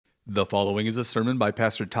The following is a sermon by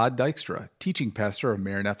Pastor Todd Dykstra, teaching pastor of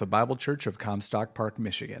Maranatha Bible Church of Comstock Park,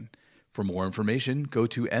 Michigan. For more information, go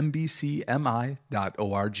to mbcmi.org.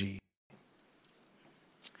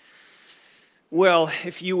 Well,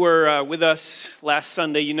 if you were with us last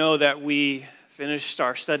Sunday, you know that we finished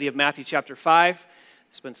our study of Matthew chapter 5.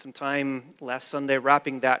 Spent some time last Sunday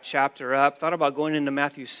wrapping that chapter up. Thought about going into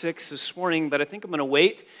Matthew 6 this morning, but I think I'm going to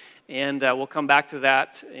wait. And we'll come back to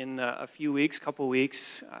that in a few weeks, couple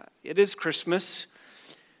weeks. It is Christmas.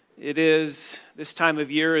 It is this time of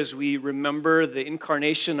year as we remember the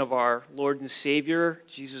incarnation of our Lord and Savior,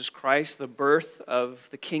 Jesus Christ, the birth of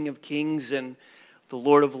the King of Kings and the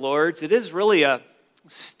Lord of Lords. It is really a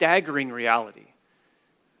staggering reality.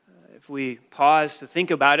 If we pause to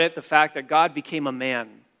think about it, the fact that God became a man,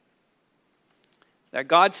 that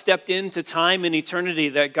God stepped into time and eternity,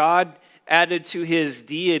 that God added to his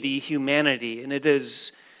deity humanity. And it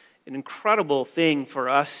is an incredible thing for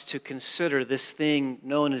us to consider this thing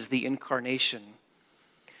known as the incarnation.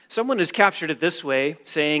 Someone has captured it this way,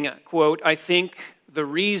 saying, quote, "I think the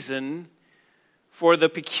reason for the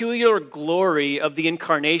peculiar glory of the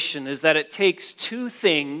incarnation is that it takes two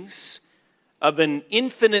things of an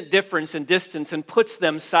infinite difference in distance and puts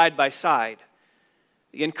them side by side.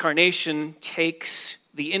 The incarnation takes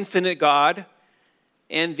the infinite God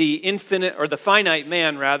and the infinite, or the finite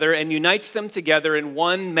man rather, and unites them together in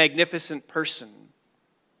one magnificent person.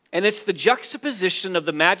 And it's the juxtaposition of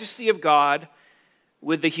the majesty of God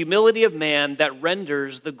with the humility of man that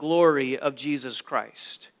renders the glory of Jesus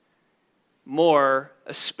Christ more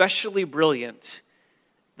especially brilliant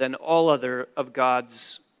than all other of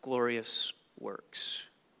God's glorious works."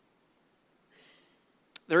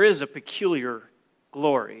 There is a peculiar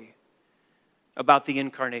glory about the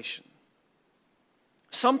incarnation.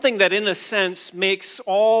 Something that, in a sense, makes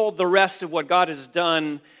all the rest of what God has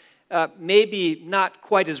done maybe not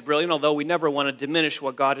quite as brilliant, although we never want to diminish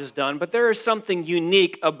what God has done. But there is something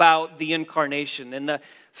unique about the incarnation. And the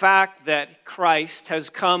fact that Christ has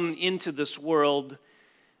come into this world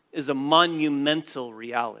is a monumental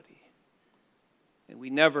reality. And we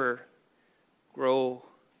never grow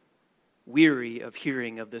weary of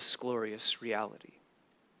hearing of this glorious reality.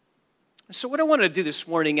 So what I want to do this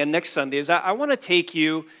morning and next Sunday is I want to take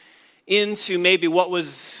you into maybe what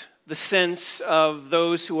was the sense of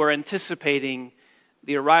those who are anticipating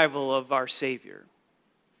the arrival of our Savior.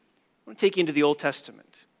 I want to take you into the Old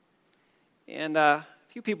Testament. And a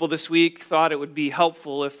few people this week thought it would be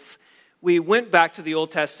helpful if we went back to the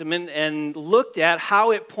Old Testament and looked at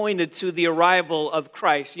how it pointed to the arrival of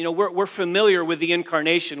Christ. You know, we're familiar with the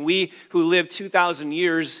incarnation. We who lived 2,000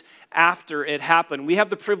 years after it happened, we have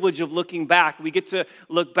the privilege of looking back. We get to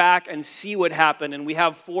look back and see what happened, and we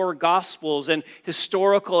have 4 Gospels and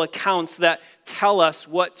historical accounts that tell us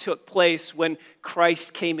what took place when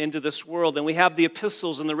Christ came into this world. And we have the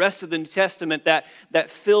epistles and the rest of the New Testament that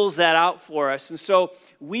fills that out for us. And so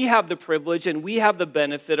we have the privilege and we have the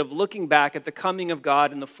benefit of looking back at the coming of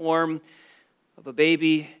God in the form of a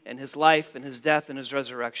baby and his life and his death and his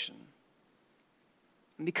resurrection.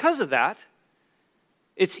 And because of that,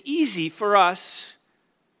 it's easy for us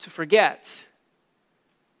to forget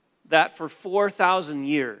that for 4,000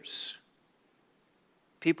 years,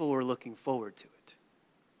 people were looking forward to it.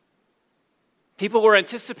 People were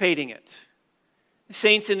anticipating it.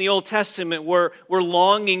 Saints in the Old Testament were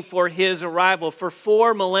longing for his arrival. For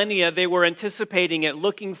 4 millennia, they were anticipating it,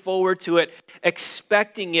 looking forward to it,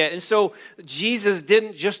 expecting it. And so Jesus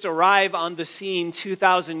didn't just arrive on the scene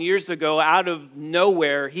 2,000 years ago out of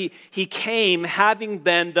nowhere. He came having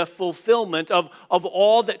been the fulfillment of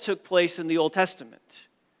all that took place in the Old Testament.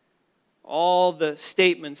 All the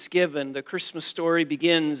statements given, the Christmas story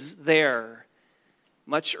begins there,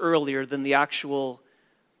 much earlier than the actual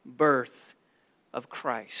birth of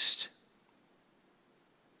Christ.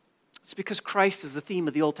 It's because Christ is the theme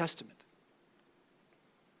of the Old Testament.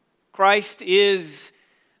 Christ is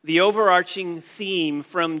the overarching theme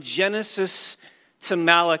from Genesis to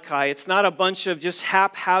Malachi. It's not a bunch of just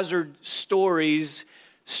haphazard stories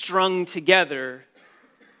strung together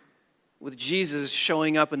with Jesus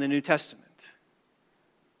showing up in the New Testament.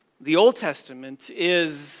 The Old Testament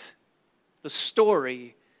is the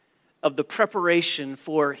story of the preparation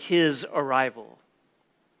for his arrival.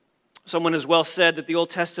 Someone has well said that the Old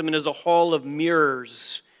Testament is a hall of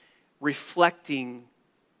mirrors reflecting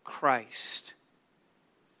Christ.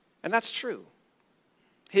 And that's true.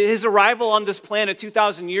 His arrival on this planet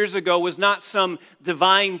 2,000 years ago was not some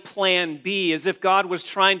divine plan B, as if God was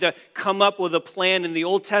trying to come up with a plan in the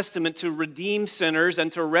Old Testament to redeem sinners and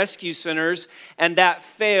to rescue sinners, and that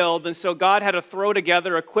failed. And so God had to throw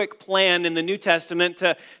together a quick plan in the New Testament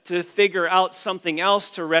to figure out something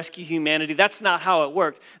else to rescue humanity. That's not how it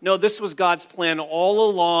worked. No, this was God's plan all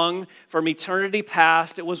along from eternity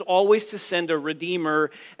past. It was always to send a redeemer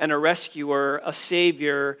and a rescuer, a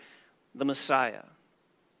savior, the Messiah.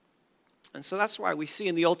 And so that's why we see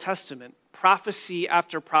in the Old Testament prophecy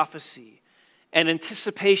after prophecy and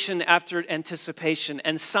anticipation after anticipation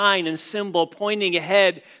and sign and symbol pointing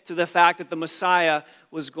ahead to the fact that the Messiah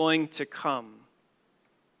was going to come.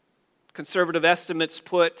 Conservative estimates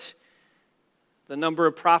put the number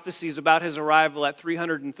of prophecies about his arrival at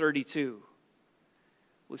 332,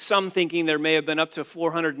 with some thinking there may have been up to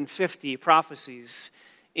 450 prophecies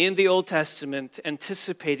in the Old Testament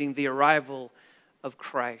anticipating the arrival of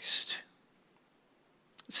Christ.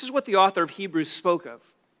 This is what the author of Hebrews spoke of.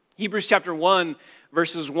 Hebrews chapter 1,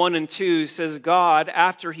 verses 1 and 2 says, God,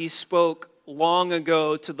 after he spoke long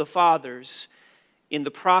ago to the fathers in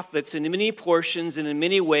the prophets in many portions and in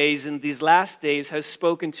many ways in these last days, has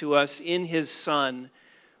spoken to us in his Son,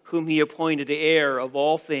 whom he appointed heir of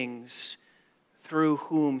all things, through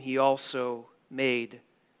whom he also made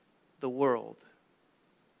the world.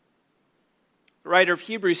 The writer of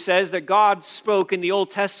Hebrews says that God spoke in the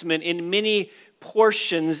Old Testament in many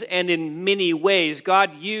portions and in many ways.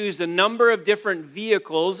 God used a number of different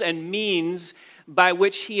vehicles and means by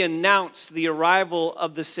which he announced the arrival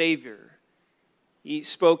of the Savior. He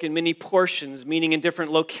spoke in many portions, meaning in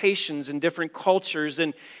different locations, in different cultures,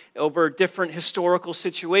 and over different historical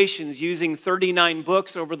situations, using 39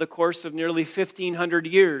 books over the course of nearly 1,500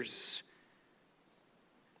 years.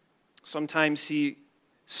 Sometimes he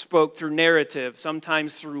spoke through narrative,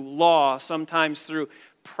 sometimes through law, sometimes through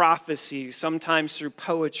prophecy, sometimes through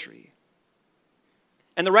poetry.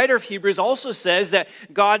 And the writer of Hebrews also says that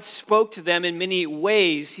God spoke to them in many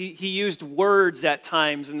ways. He used words at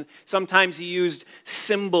times, and sometimes he used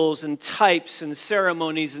symbols and types and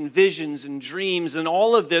ceremonies and visions and dreams, and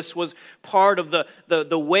all of this was part of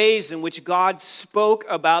the ways in which God spoke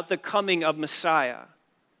about the coming of Messiah.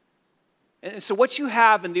 And so what you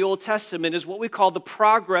have in the Old Testament is what we call the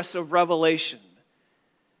progress of revelation.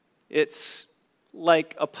 It's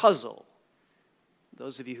like a puzzle.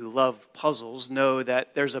 Those of you who love puzzles know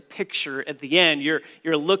that there's a picture at the end. You're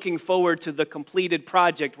looking forward to the completed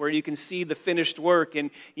project where you can see the finished work and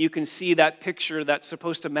you can see that picture that's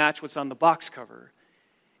supposed to match what's on the box cover.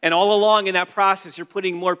 And all along in that process, you're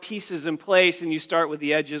putting more pieces in place, and you start with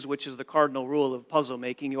the edges, which is the cardinal rule of puzzle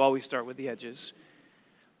making. You always start with the edges.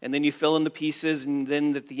 And then you fill in the pieces, and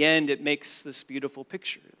then at the end, it makes this beautiful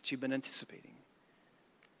picture that you've been anticipating.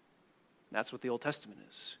 That's what the Old Testament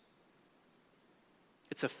is.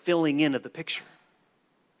 It's a filling in of the picture.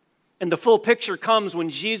 And the full picture comes when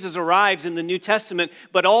Jesus arrives in the New Testament,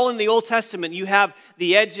 but all in the Old Testament, you have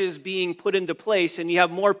the edges being put into place, and you have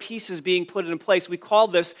more pieces being put into place. We call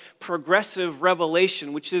this progressive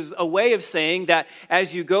revelation, which is a way of saying that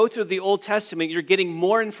as you go through the Old Testament, you're getting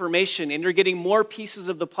more information, and you're getting more pieces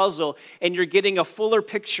of the puzzle, and you're getting a fuller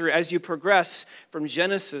picture as you progress from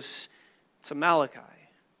Genesis to Malachi.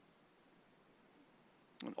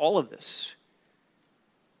 And all of this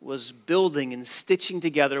was building and stitching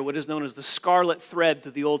together what is known as the Scarlet Thread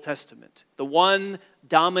through the Old Testament. The one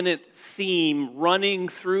dominant theme running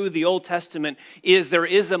through the Old Testament is there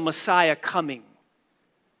is a Messiah coming.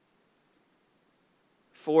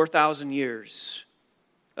 4,000 years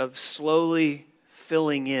of slowly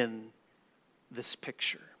filling in this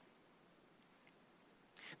picture.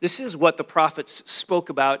 This is what the prophets spoke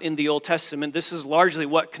about in the Old Testament. This is largely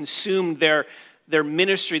what consumed their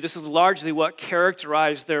ministry. This is largely what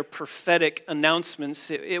characterized their prophetic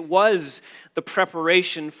announcements. It was the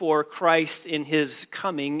preparation for Christ in his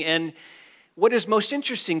coming. And what is most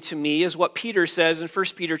interesting to me is what Peter says in 1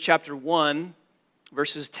 Peter chapter 1,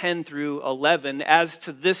 verses 10 through 11. As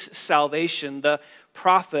to this salvation, the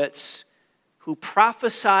prophets who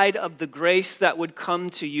prophesied of the grace that would come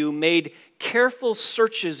to you made careful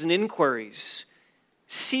searches and inquiries,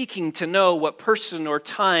 seeking to know what person or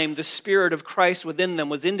time the Spirit of Christ within them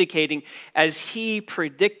was indicating as he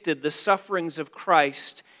predicted the sufferings of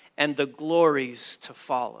Christ and the glories to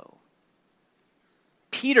follow.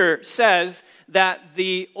 Peter says that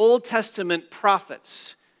the Old Testament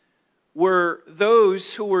prophets were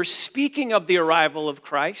those who were speaking of the arrival of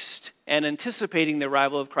Christ and anticipating the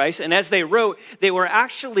arrival of Christ. And as they wrote, they were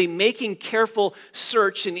actually making careful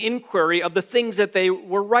search and inquiry of the things that they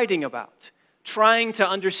were writing about, trying to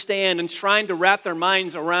understand and trying to wrap their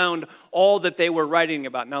minds around all that they were writing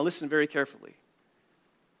about. Now listen very carefully.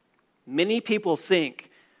 Many people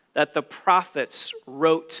think that the prophets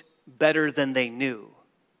wrote better than they knew.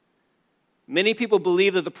 Many people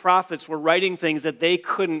believe that the prophets were writing things that they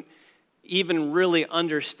couldn't even really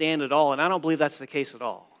understand at all, and I don't believe that's the case at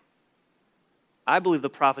all. I believe the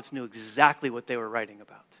prophets knew exactly what they were writing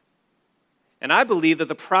about. And I believe that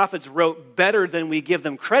the prophets wrote better than we give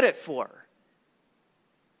them credit for.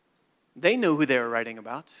 They knew who they were writing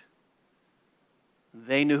about.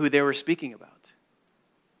 They knew who they were speaking about.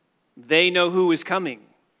 They know who was coming.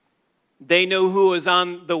 They know who was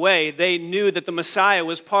on the way. They knew that the Messiah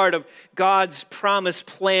was part of God's promised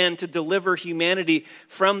plan to deliver humanity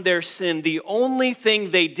from their sin. The only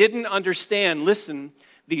thing they didn't understand, listen,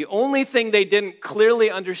 the only thing they didn't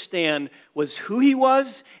clearly understand was who he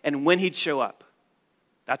was and when he'd show up.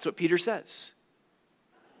 That's what Peter says.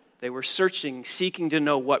 They were searching, seeking to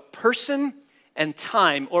know what person and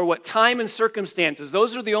time, or what time and circumstances.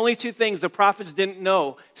 Those are the only two things the prophets didn't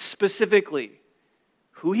know specifically.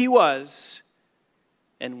 Who he was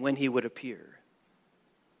and when he would appear.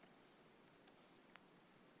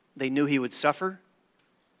 They knew he would suffer.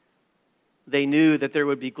 They knew that there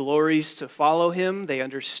would be glories to follow him. They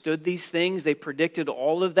understood these things. They predicted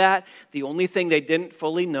all of that. The only thing they didn't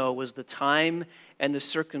fully know was the time and the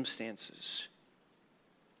circumstances.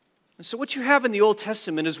 And so what you have in the Old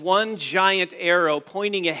Testament is one giant arrow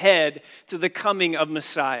pointing ahead to the coming of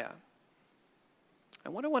Messiah.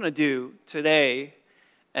 And what I want to do today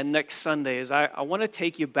and next Sunday is I want to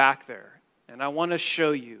take you back there, and I want to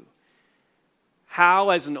show you how,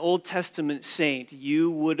 as an Old Testament saint, you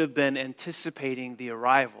would have been anticipating the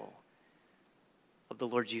arrival of the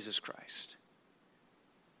Lord Jesus Christ.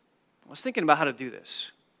 I was thinking about how to do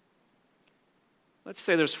this. Let's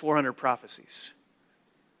say there's 400 prophecies.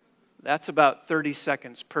 That's about 30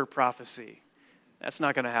 seconds per prophecy. That's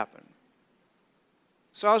not going to happen.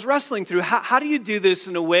 So I was wrestling through, how do you do this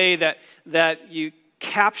in a way that you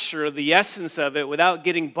capture the essence of it without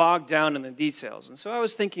getting bogged down in the details? And so I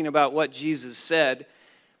was thinking about what Jesus said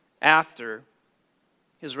after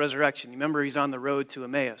his resurrection. You remember he's on the road to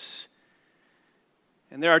Emmaus.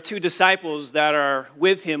 And there are two disciples that are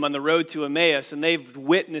with him on the road to Emmaus, and they've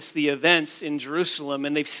witnessed the events in Jerusalem,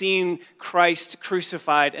 and they've seen Christ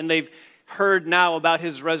crucified, and they've heard now about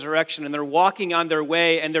his resurrection, and they're walking on their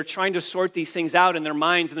way, and they're trying to sort these things out in their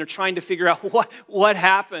minds, and they're trying to figure out what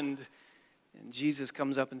happened. And Jesus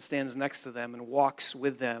comes up and stands next to them and walks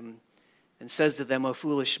with them and says to them, "O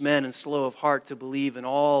foolish men and slow of heart to believe in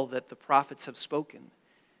all that the prophets have spoken.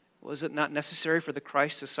 Was it not necessary for the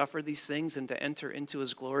Christ to suffer these things and to enter into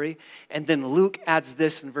his glory?" And then Luke adds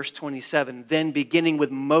this in verse 27, "Then beginning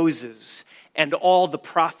with Moses and all the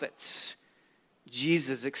prophets,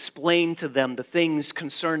 Jesus explained to them the things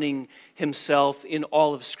concerning himself in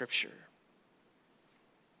all of Scripture."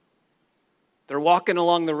 They're walking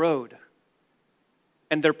along the road,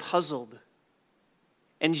 and they're puzzled.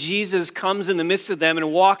 And Jesus comes in the midst of them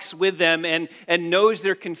and walks with them and knows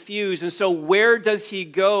they're confused. And so where does he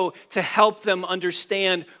go to help them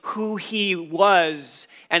understand who he was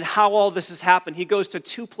and how all this has happened? He goes to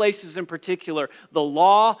two places in particular, the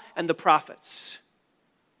law and the prophets.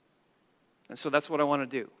 And so that's what I want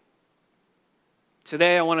to do.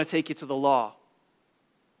 Today I want to take you to the law.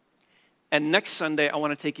 And next Sunday I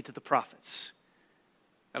want to take you to the prophets.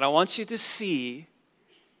 And I want you to see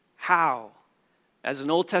how, as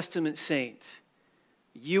an Old Testament saint,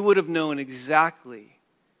 you would have known exactly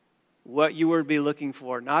what you were to be looking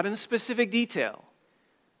for, not in specific detail,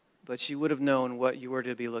 but you would have known what you were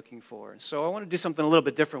to be looking for. So I want to do something a little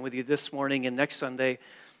bit different with you this morning and next Sunday.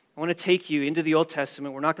 I want to take you into the Old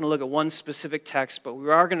Testament. We're not going to look at one specific text, but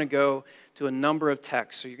we are going to go to a number of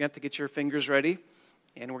texts. So you're going to have to get your fingers ready,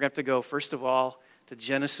 and we're going to have to go, first of all, to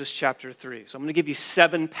Genesis chapter 3. So I'm going to give you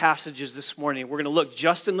 7 passages this morning. We're going to look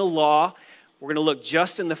just in the law. We're going to look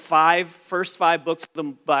just in the first five books of the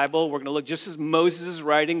Bible. We're going to look just as Moses is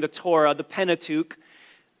writing, the Torah, the Pentateuch,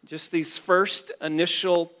 just these first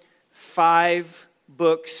initial 5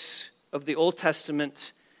 books of the Old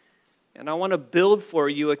Testament. And I want to build for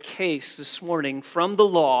you a case this morning from the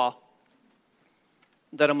law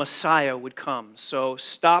that a Messiah would come. So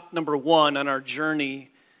stop number 1 on our journey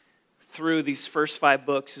through these first 5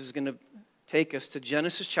 books is going to take us to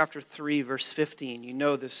Genesis chapter 3, verse 15. You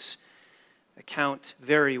know this account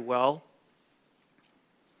very well.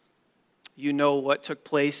 You know what took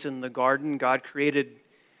place in the garden. God created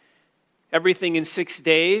everything in 6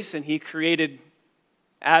 days, and he created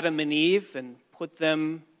Adam and Eve and put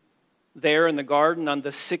them there in the garden on the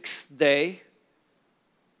 6th day.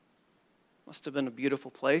 Must have been a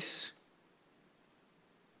beautiful place.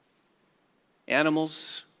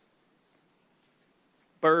 Animals,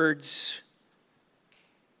 birds,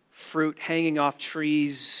 fruit hanging off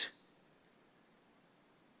trees.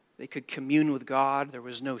 They could commune with God. There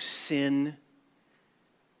was no sin.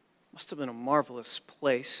 Must have been a marvelous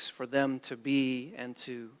place for them to be and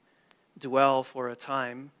to dwell for a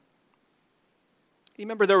time. You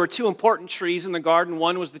remember there were two important trees in the garden.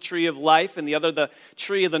 One was the tree of life and the other the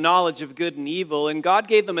tree of the knowledge of good and evil. And God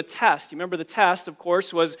gave them a test. You remember the test, of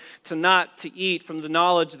course, was not to eat from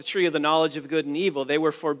the tree of the knowledge of good and evil. They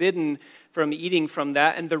were forbidden from eating from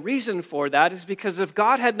that. And the reason for that is because if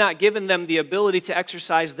God had not given them the ability to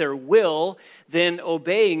exercise their will, then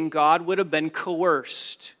obeying God would have been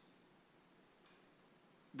coerced.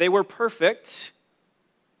 They were perfect,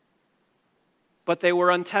 but they were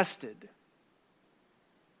untested.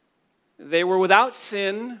 They were without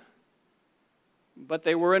sin, but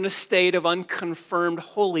they were in a state of unconfirmed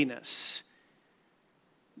holiness.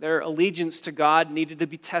 Their allegiance to God needed to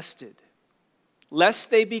be tested,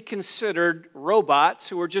 lest they be considered robots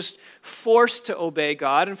who were just forced to obey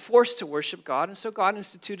God and forced to worship God. And so God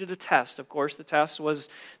instituted a test. Of course, the test was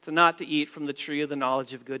not to eat from the tree of the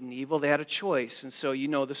knowledge of good and evil. They had a choice. And so you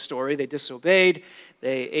know the story. They disobeyed.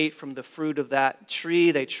 They ate from the fruit of that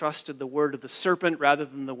tree. They trusted the word of the serpent rather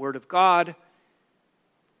than the word of God.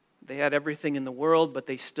 They had everything in the world, but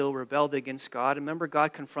they still rebelled against God. And remember,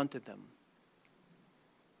 God confronted them.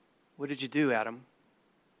 What did you do, Adam?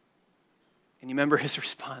 And you remember his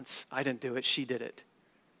response, I didn't do it, she did it.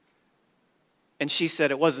 And she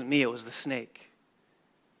said, it wasn't me, it was the snake.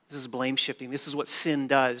 This is blame shifting. This is what sin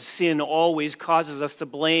does. Sin always causes us to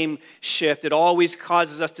blame shift. It always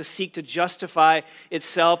causes us to seek to justify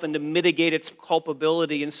itself and to mitigate its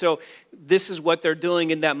culpability. And so this is what they're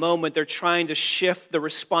doing in that moment. They're trying to shift the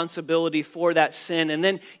responsibility for that sin. And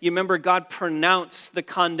then you remember God pronounced the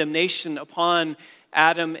condemnation upon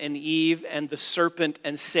Adam and Eve and the serpent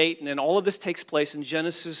and Satan. And all of this takes place in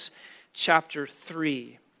Genesis chapter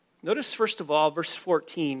 3. Notice, first of all, verse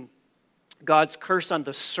 14, God's curse on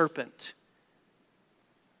the serpent.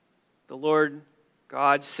 The Lord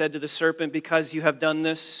God said to the serpent, because you have done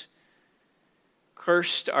this,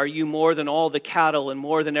 cursed are you more than all the cattle and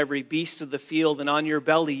more than every beast of the field, and on your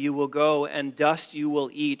belly you will go, and dust you will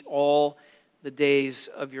eat all the days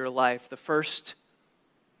of your life. The first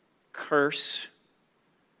curse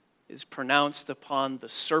is pronounced upon the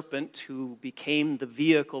serpent who became the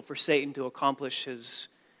vehicle for Satan to accomplish his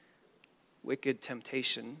wicked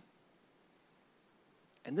temptation.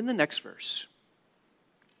 And then the next verse.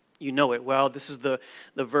 You know it well. This is the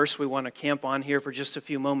verse we want to camp on here for just a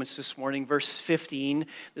few moments this morning. Verse 15.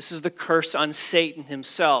 This is the curse on Satan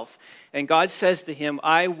himself. And God says to him,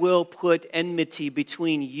 I will put enmity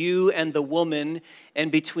between you and the woman,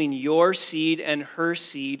 and between your seed and her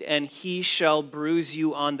seed, and he shall bruise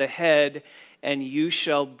you on the head, and you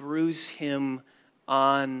shall bruise him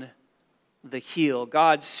on the heel.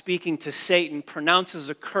 God, speaking to Satan, pronounces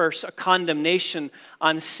a curse, a condemnation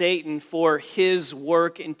on Satan for his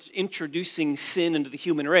work in introducing sin into the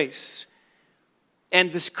human race.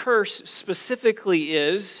 And this curse specifically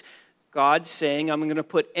is God saying, I'm going to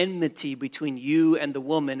put enmity between you and the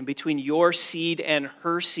woman, between your seed and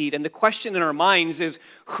her seed. And the question in our minds is,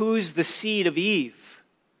 who's the seed of Eve?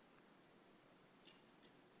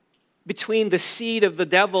 Between the seed of the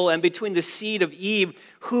devil and between the seed of Eve,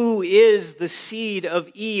 who is the seed of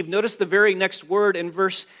Eve? Notice the very next word in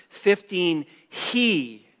verse 15,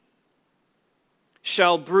 he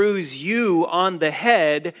shall bruise you on the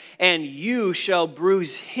head, and you shall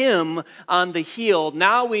bruise him on the heel.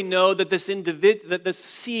 Now we know that this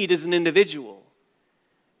seed is an individual,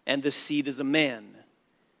 and this seed is a man.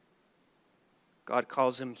 God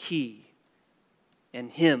calls him he and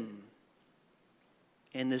him.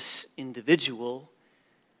 And this individual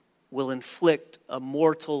will inflict a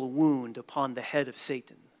mortal wound upon the head of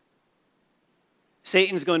Satan.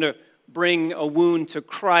 Satan's going to bring a wound to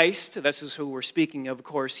Christ. This is who we're speaking of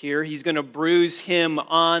course, here. He's going to bruise him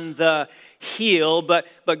on the heel, but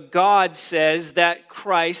God says that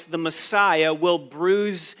Christ, the Messiah, will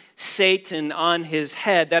bruise Satan on his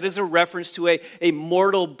head. That is a reference to a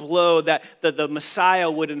mortal blow that the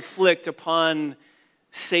Messiah would inflict upon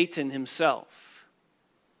Satan himself.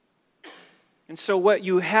 And so what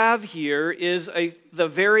you have here is the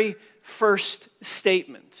very first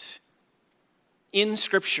statement in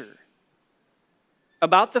Scripture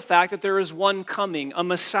about the fact that there is one coming, a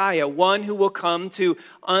Messiah, one who will come to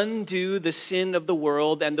undo the sin of the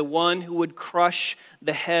world, and the one who would crush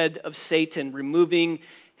the head of Satan, removing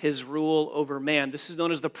his rule over man. This is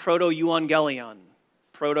known as the Protoeuangelion.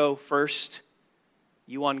 Proto, first,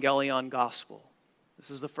 Euangelion, gospel. This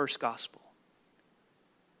is the first gospel.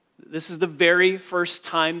 This is the very first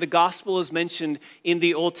time the gospel is mentioned in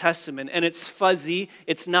the Old Testament, and it's fuzzy.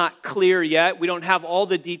 It's not clear yet. We don't have all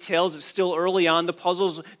the details. It's still early on. The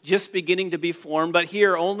puzzle's just beginning to be formed. But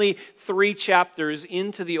here, only 3 chapters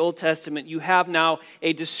into the Old Testament, you have now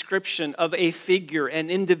a description of a figure, an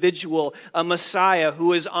individual, a Messiah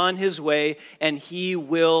who is on his way, and he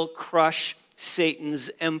will crush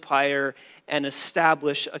Satan's empire and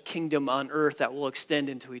establish a kingdom on earth that will extend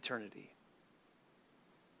into eternity.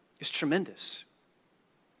 It's tremendous.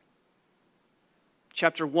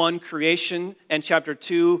 Chapter 1, creation, and chapter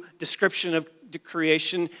 2, description of the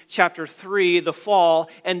creation. Chapter 3, the fall,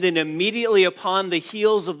 and then immediately upon the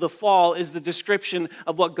heels of the fall is the description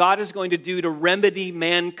of what God is going to do to remedy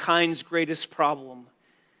mankind's greatest problem.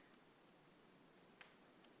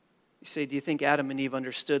 You say, do you think Adam and Eve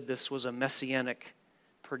understood this was a messianic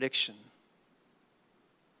prediction?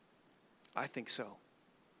 I think so.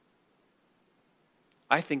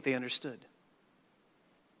 I think they understood.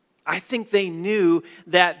 I think they knew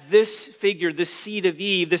that this figure, this seed of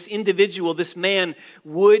Eve, this individual, this man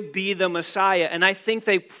would be the Messiah. And I think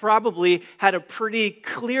they probably had a pretty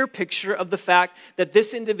clear picture of the fact that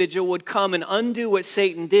this individual would come and undo what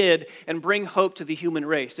Satan did and bring hope to the human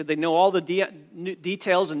race. Did they know all the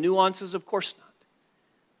details and nuances? Of course not.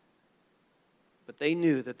 But they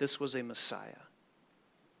knew that this was a Messiah,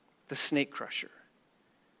 the snake crusher,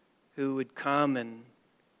 who would come and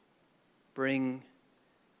bring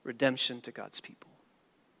redemption to God's people.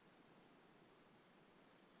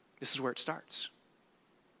 This is where it starts.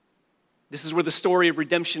 This is where the story of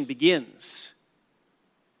redemption begins,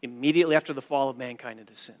 immediately after the fall of mankind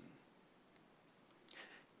into sin.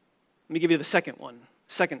 Let me give you the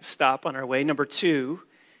second stop on our way. Number 2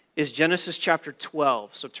 is Genesis chapter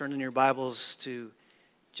 12. So turn in your Bibles to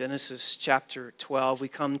Genesis chapter 12. We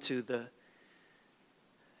come to the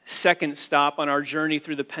second stop on our journey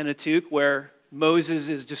through the Pentateuch, where Moses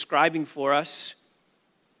is describing for us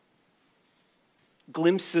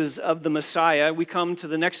glimpses of the Messiah. We come to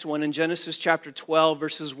the next one in Genesis chapter 12,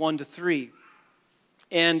 verses 1 to 3.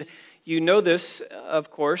 And you know this, of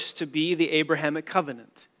course, to be the Abrahamic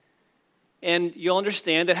covenant. And you'll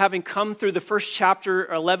understand that having come through the first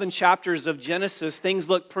chapter, 11 chapters of Genesis, things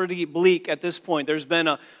look pretty bleak at this point. There's been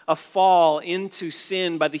a fall into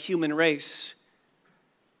sin by the human race.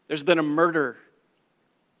 There's been a murder.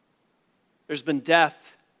 There's been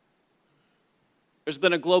death. There's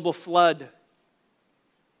been a global flood.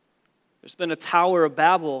 There's been a Tower of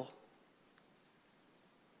Babel.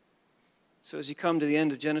 So as you come to the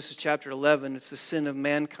end of Genesis chapter 11, it's the sin of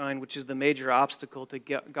mankind which is the major obstacle to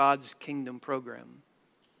God's kingdom program.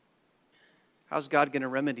 How's God going to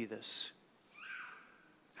remedy this?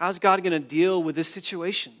 How's God going to deal with this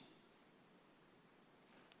situation?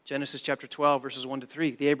 Genesis chapter 12, verses 1 to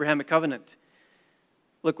 3, the Abrahamic covenant.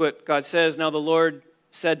 Look what God says. Now the Lord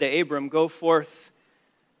said to Abram, go forth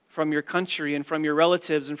from your country and from your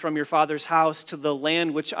relatives and from your father's house to the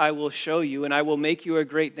land which I will show you, and I will make you a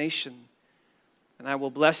great nation. And I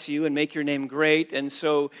will bless you and make your name great, and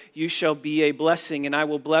so you shall be a blessing. And I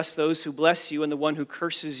will bless those who bless you, and the one who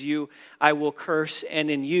curses you I will curse,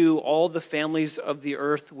 and in you all the families of the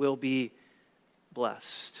earth will be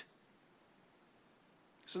blessed.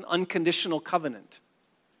 It's an unconditional covenant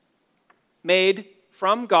made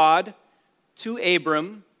from God to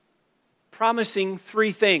Abram, promising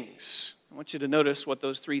 3 things. I want you to notice what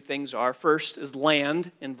those 3 things are. First is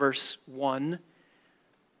land in verse 1,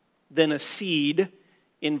 then a seed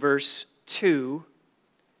in verse 2,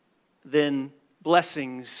 then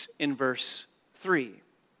blessings in verse 3.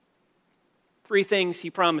 3 things he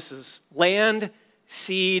promises: land,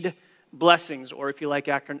 seed, blessings, or if you like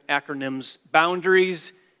acronyms,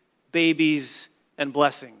 boundaries, babies, and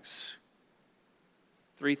blessings.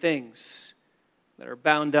 3 things that are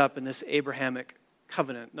bound up in this Abrahamic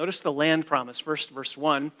covenant. Notice the land promise. First, verse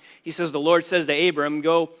 1, he says, the Lord says to Abram,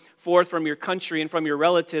 go forth from your country and from your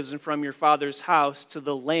relatives and from your father's house to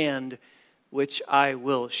the land which I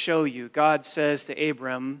will show you. God says to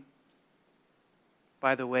Abram,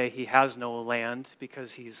 by the way, he has no land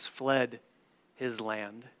because he's fled his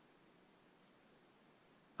land.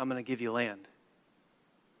 I'm going to give you land.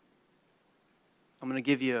 I'm going to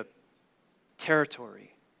give you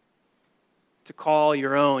territory to call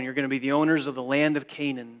your own. You're going to be the owners of the land of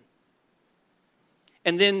Canaan.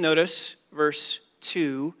 And then notice verse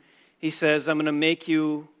 2, he says, I'm going to make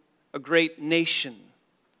you a great nation,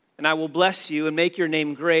 and I will bless you and make your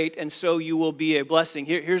name great, and so you will be a blessing.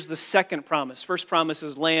 Here's the second promise. First promise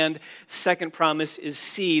is land. Second promise is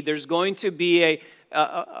seed. There's going to be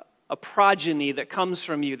a a progeny that comes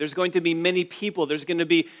from you. There's going to be many people. There's going to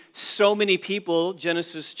be so many people.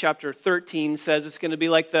 Genesis chapter 13 says it's going to be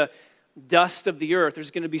like the dust of the earth.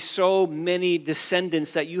 There's going to be so many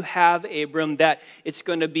descendants that you have, Abram, that it's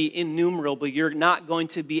going to be innumerable. You're not going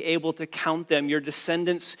to be able to count them. Your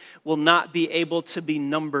descendants will not be able to be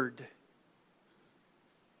numbered.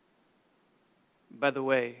 By the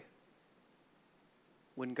way,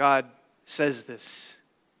 when God says this,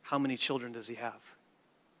 how many children does he have?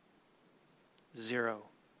 0.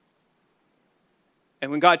 And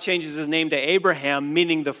when God changes his name to Abraham,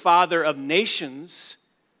 meaning the father of nations,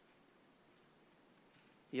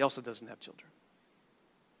 he also doesn't have children.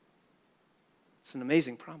 It's an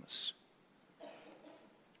amazing promise.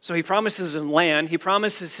 So he promises him land, he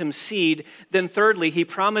promises him seed, then thirdly, he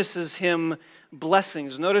promises him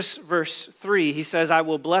blessings. Notice verse 3, he says, I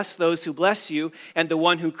will bless those who bless you, and the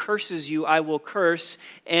one who curses you I will curse,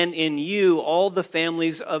 and in you all the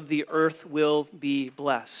families of the earth will be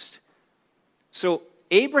blessed. So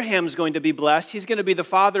Abraham's going to be blessed. He's going to be the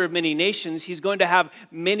father of many nations. He's going to have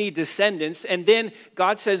many descendants. And then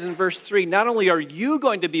God says in verse 3, not only are you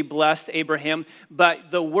going to be blessed, Abraham,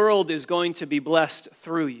 but the world is going to be blessed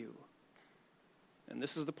through you. And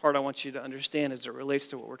this is the part I want you to understand as it relates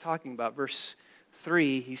to what we're talking about. Verse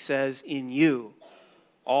 3, he says, in you,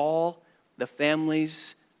 all the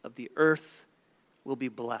families of the earth will be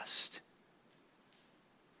blessed.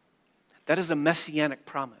 That is a messianic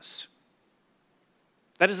promise.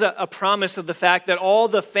 That is a promise of the fact that all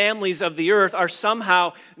the families of the earth are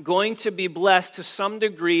somehow going to be blessed to some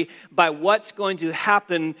degree by what's going to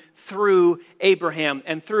happen through Abraham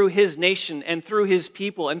and through his nation and through his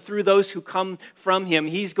people and through those who come from him.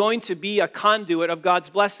 He's going to be a conduit of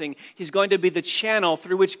God's blessing. He's going to be the channel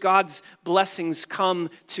through which God's blessings come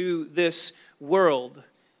to this world.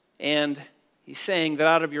 And he's saying that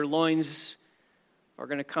out of your loins are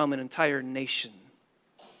going to come an entire nation.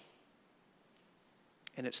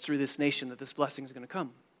 And it's through this nation that this blessing is going to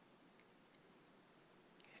come.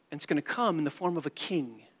 And it's going to come in the form of a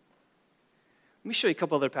king. Let me show you a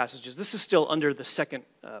couple other passages. This is still under the second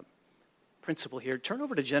principle here. Turn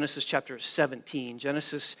over to Genesis chapter 17.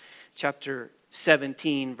 Genesis chapter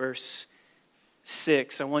 17, verse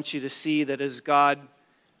 6. I want you to see that as God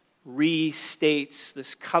restates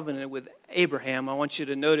this covenant with Abraham, I want you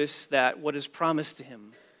to notice that what is promised to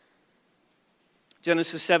him.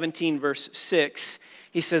 Genesis 17, verse 6.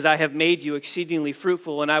 He says, I have made you exceedingly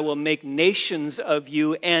fruitful, and I will make nations of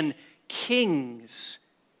you, and kings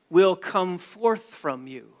will come forth from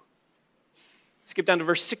you. Skip down to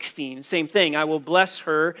verse 16, same thing. I will bless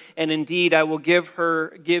her, and indeed I will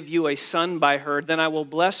give you a son by her. Then I will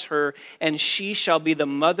bless her, and she shall be the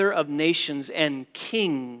mother of nations, and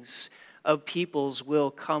kings of peoples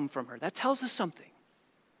will come from her. That tells us something.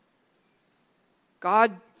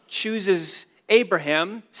 God chooses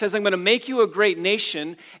Abraham, says, I'm going to make you a great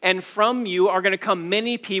nation, and from you are going to come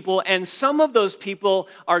many people, and some of those people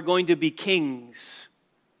are going to be kings.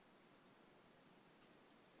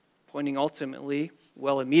 Pointing ultimately,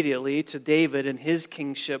 immediately to David and his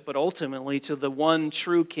kingship, but ultimately to the one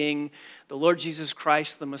true king, the Lord Jesus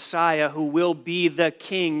Christ, the Messiah, who will be the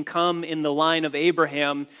king, come in the line of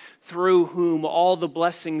Abraham, through whom all the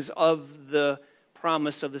blessings of the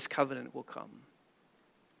promise of this covenant will come.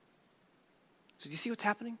 So do you see what's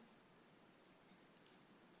happening?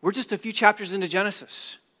 We're just a few chapters into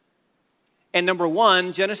Genesis. And number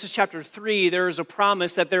one, Genesis chapter 3, there is a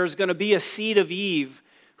promise that there is going to be a seed of Eve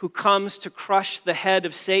who comes to crush the head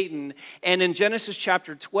of Satan. And in Genesis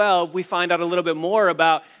chapter 12, we find out a little bit more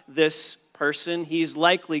about this person. He's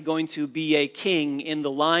likely going to be a king in the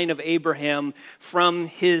line of Abraham from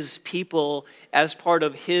his people as part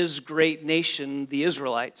of his great nation, the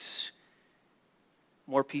Israelites.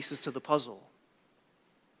 More pieces to the puzzle.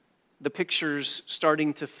 The picture's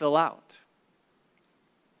starting to fill out.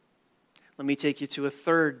 Let me take you to a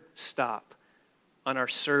third stop on our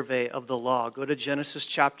survey of the law. Go to Genesis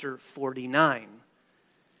chapter 49.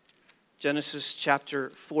 Genesis chapter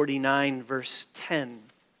 49, verse 10.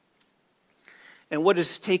 And what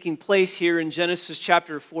is taking place here in Genesis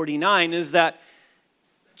chapter 49 is that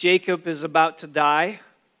Jacob is about to die.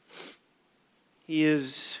 He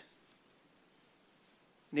is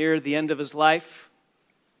near the end of his life.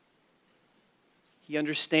 He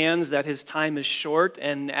understands that his time is short,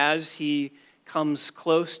 and as he comes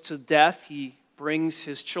close to death, he brings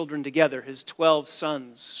his children together, his 12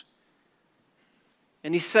 sons.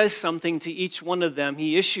 And he says something to each one of them.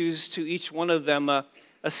 He issues to each one of them a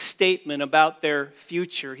statement about their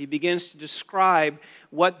future. He begins to describe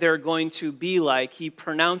what they're going to be like. He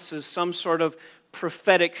pronounces some sort of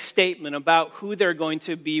prophetic statement about who they're going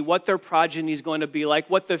to be, what their progeny is going to be like,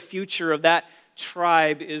 what the future of that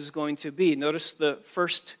tribe is going to be. Notice the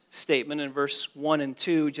first statement in verse 1 and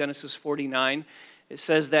 2, Genesis 49. It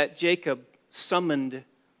says that Jacob summoned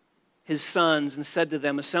his sons and said to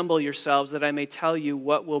them, "Assemble yourselves that I may tell you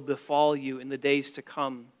what will befall you in the days to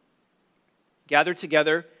come. Gather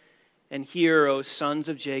together and hear, O sons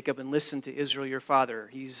of Jacob, and listen to Israel your father."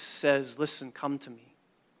 He says, listen, come to me.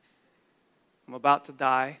 I'm about to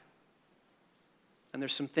die, and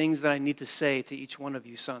there's some things that I need to say to each one of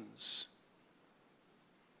you sons.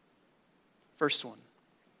 First one,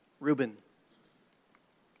 Reuben,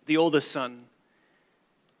 the oldest son.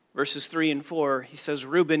 Verses 3 and 4, he says,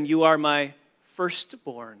 "Reuben, you are my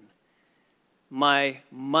firstborn, my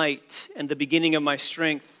might, and the beginning of my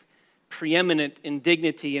strength, preeminent in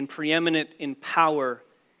dignity and preeminent in power.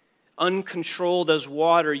 Uncontrolled as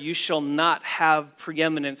water, you shall not have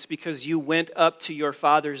preeminence, because you went up to your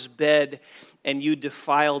father's bed and you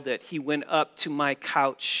defiled it. He went up to my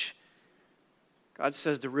couch." God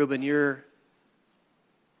says to Reuben, you're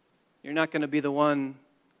not going to be the one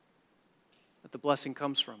that the blessing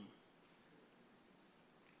comes from,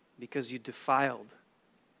 because you defiled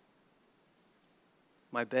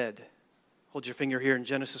my bed. Hold your finger here in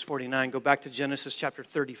Genesis 49. Go back to Genesis chapter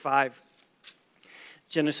 35.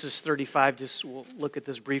 Genesis 35, we'll look at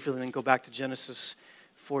this briefly and then go back to Genesis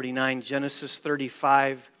 49. Genesis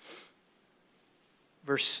 35,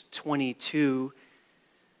 verse 22.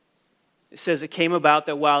 It says, "It came about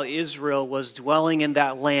that while Israel was dwelling in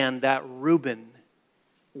that land, that Reuben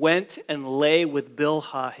went and lay with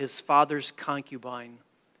Bilhah, his father's concubine,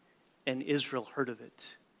 and Israel heard of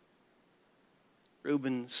it."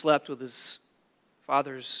 Reuben slept with his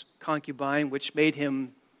father's concubine, which made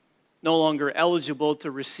him no longer eligible to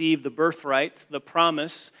receive the birthright, the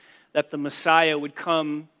promise that the Messiah would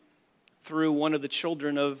come through one of the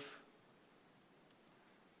children of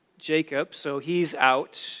Jacob. So he's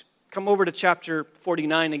out. Come over to chapter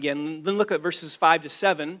 49 again. Then look at verses 5 to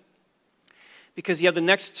 7. Because you have the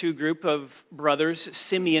next two group of brothers,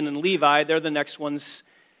 Simeon and Levi. They're the next ones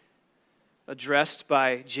addressed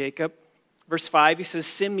by Jacob. Verse 5, he says,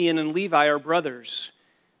 "Simeon and Levi are brothers.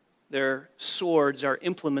 Their swords are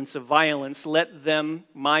implements of violence. Let them,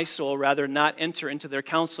 my soul rather, not enter into their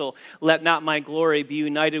counsel. Let not my glory be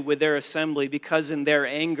united with their assembly, because in their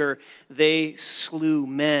anger they slew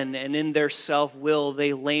men, and in their self-will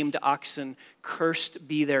they lamed oxen. Cursed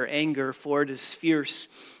be their anger, for it is fierce,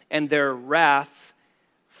 and their wrath,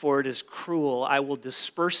 for it is cruel. I will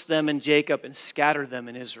disperse them in Jacob and scatter them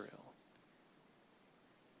in Israel."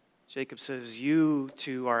 Jacob says, you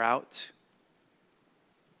two are out.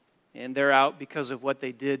 And they're out because of what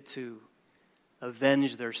they did to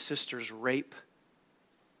avenge their sister's rape.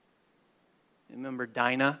 Remember,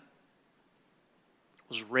 Dinah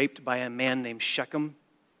was raped by a man named Shechem.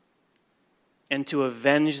 And to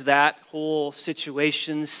avenge that whole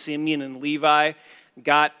situation, Simeon and Levi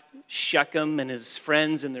got Shechem and his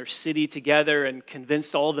friends in their city together and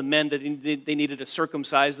convinced all the men that they needed to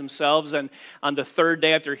circumcise themselves. And on the third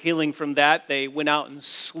day after healing from that, they went out and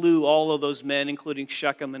slew all of those men, including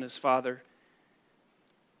Shechem and his father.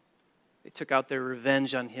 They took out their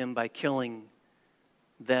revenge on him by killing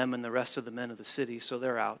them and the rest of the men of the city, so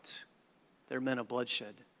they're out. They're men of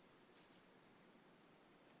bloodshed.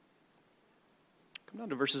 Come down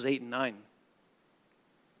to verses 8 and 9.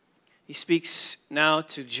 He speaks now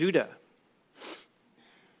to Judah.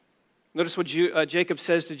 Notice what Jacob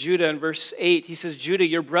says to Judah in verse 8. He says, "Judah,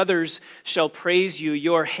 your brothers shall praise you.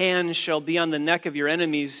 Your hand shall be on the neck of your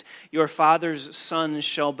enemies. Your father's sons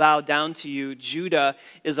shall bow down to you. Judah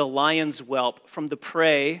is a lion's whelp. From the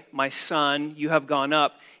prey, my son, you have gone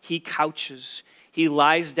up. He couches. He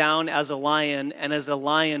lies down as a lion, and as a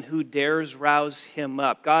lion who dares rouse him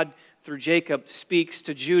up." God, through Jacob, speaks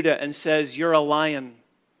to Judah and says, you're a lion.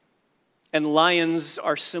 And lions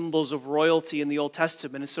are symbols of royalty in the Old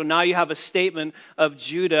Testament. And so now you have a statement of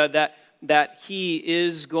Judah that he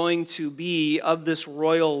is going to be of this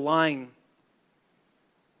royal line.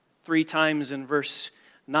 3 times in verse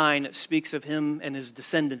 9 it speaks of him and his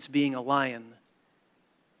descendants being a lion.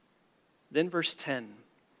 Then verse 10,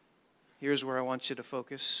 here's where I want you to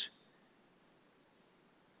focus.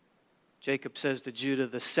 Jacob says to Judah,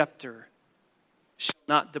 "The scepter shall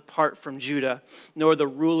not depart from Judah, nor the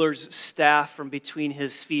ruler's staff from between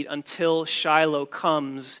his feet, until Shiloh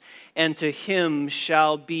comes, and to him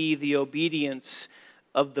shall be the obedience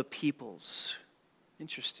of the peoples."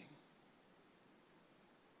 Interesting.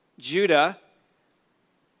 Judah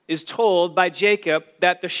is told by Jacob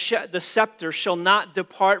that the scepter shall not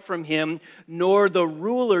depart from him, nor the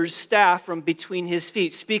ruler's staff from between his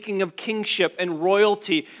feet. Speaking of kingship and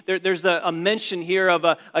royalty, there's a mention here of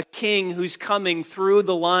a king who's coming through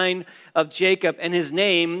the line of Jacob, and his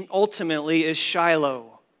name ultimately is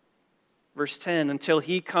Shiloh. Verse 10, until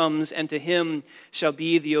he comes, and to him shall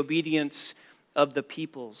be the obedience of the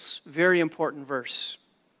peoples. Very important verse.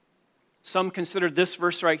 Some consider this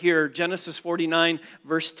verse right here, Genesis 49,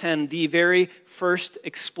 verse 10, the very first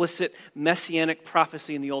explicit messianic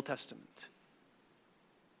prophecy in the Old Testament.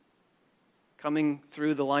 Coming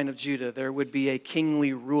through the line of Judah, there would be a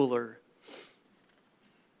kingly ruler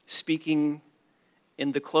speaking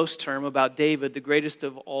in the close term about David, the greatest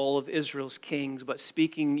of all of Israel's kings, but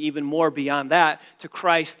speaking even more beyond that to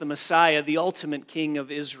Christ, the Messiah, the ultimate king of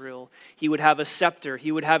Israel. He would have a scepter,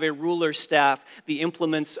 he would have a ruler's staff, the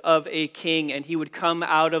implements of a king, and he would come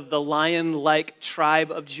out of the lion-like tribe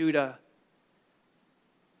of Judah.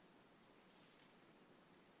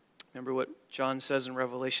 Remember what John says in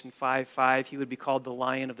Revelation 5:5, he would be called the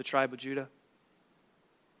Lion of the tribe of Judah?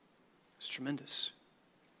 It's tremendous.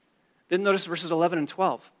 Then notice verses 11 and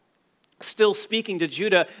 12. Still speaking to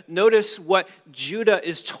Judah, notice what Judah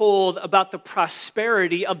is told about the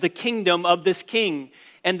prosperity of the kingdom of this king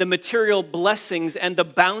and the material blessings and the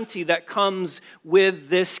bounty that comes with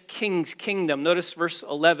this king's kingdom. Notice verse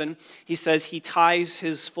 11, he says he ties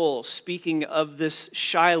his foal. Speaking of this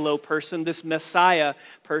Shiloh person, this Messiah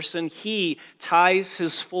person, he ties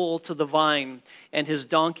his foal to the vine and his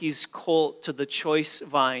donkey's colt to the choice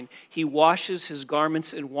vine. He washes his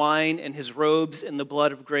garments in wine and his robes in the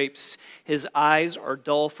blood of grapes. His eyes are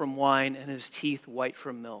dull from wine and his teeth white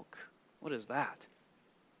from milk. What is that?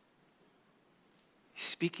 He's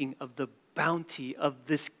speaking of the bounty of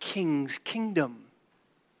this king's kingdom.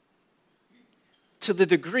 To the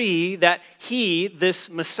degree that he, this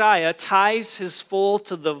Messiah, ties his foal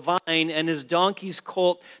to the vine and his donkey's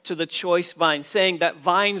colt to the choice vine, saying that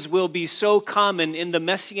vines will be so common in the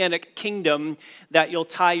messianic kingdom that you'll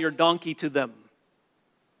tie your donkey to them.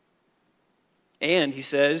 And he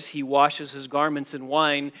says he washes his garments in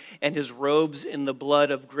wine and his robes in the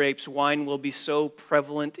blood of grapes. Wine will be so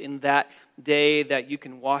prevalent in that day that you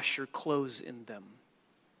can wash your clothes in them.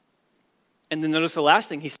 And then notice the last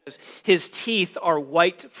thing he says, his teeth are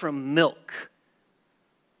white from milk.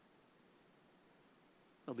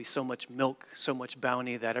 There'll be so much milk, so much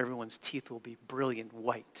bounty that everyone's teeth will be brilliant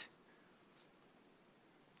white.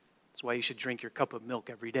 That's why you should drink your cup of milk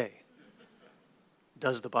every day. It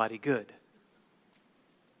does the body good.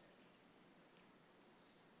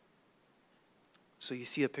 So you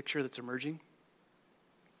see a picture that's emerging?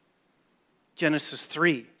 Genesis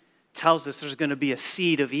 3 tells us there's going to be a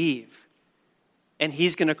seed of Eve. And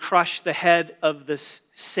he's going to crush the head of this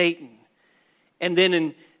Satan. And then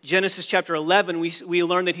in Genesis chapter 11, we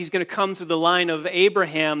learn that he's going to come through the line of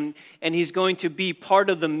Abraham, and he's going to be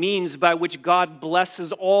part of the means by which God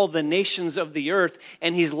blesses all the nations of the earth,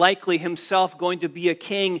 and he's likely himself going to be a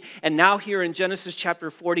king. And now here in Genesis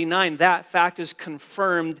chapter 49, that fact is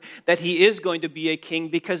confirmed that he is going to be a king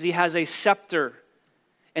because he has a scepter.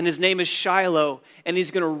 And his name is Shiloh, and he's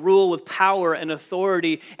going to rule with power and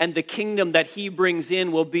authority, and the kingdom that he brings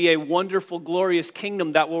in will be a wonderful, glorious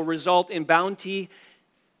kingdom that will result in bounty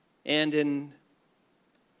and in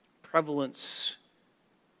prevalence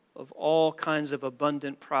of all kinds of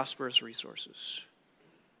abundant, prosperous resources.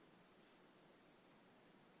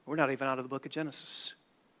 We're not even out of the book of Genesis.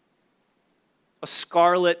 A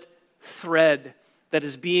scarlet thread that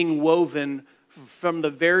is being woven from the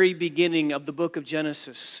very beginning of the book of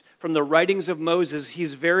Genesis, from the writings of Moses.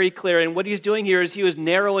 He's very clear. And what he's doing here is he was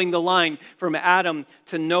narrowing the line from Adam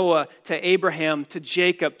to Noah to Abraham to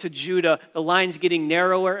Jacob to Judah. The line's getting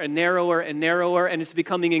narrower and narrower and narrower, and it's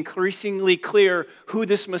becoming increasingly clear who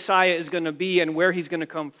this Messiah is going to be and where he's going to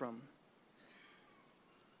come from.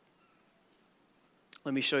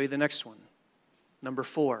 Let me show you the next one. Number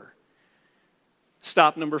 4.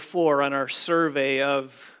 Stop number 4 on our survey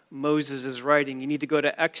of Moses' writing. You need to go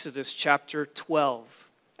to Exodus chapter 12.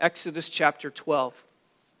 Exodus chapter 12.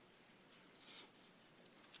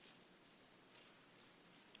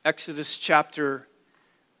 Exodus chapter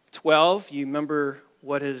 12. You remember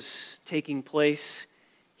what is taking place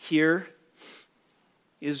here.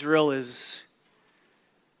 Israel is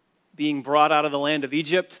being brought out of the land of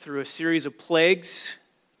Egypt through a series of plagues.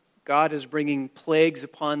 God is bringing plagues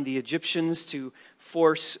upon the Egyptians to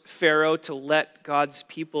force Pharaoh to let God's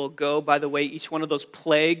people go. By the way, each one of those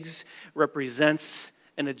plagues represents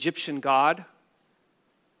an Egyptian god.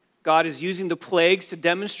 God is using the plagues to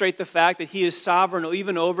demonstrate the fact that he is sovereign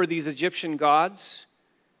even over these Egyptian gods.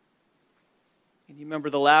 And you remember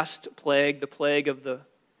the last plague, the plague of the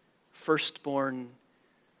firstborn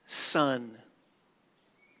son.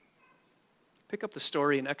 Pick up the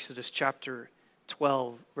story in Exodus chapter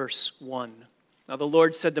 12, verse 1. Now the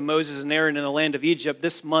Lord said to Moses and Aaron in the land of Egypt,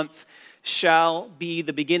 "This month shall be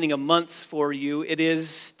the beginning of months for you. It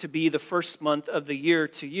is to be the first month of the year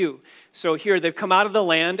to you." So here they've come out of the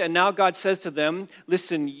land, and now God says to them,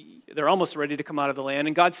 listen, they're almost ready to come out of the land,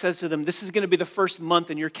 and God says to them, this is going to be the first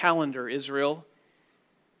month in your calendar, Israel.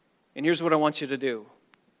 And here's what I want you to do.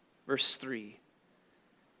 Verse 3.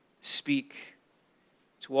 Speak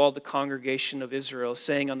to all the congregation of Israel,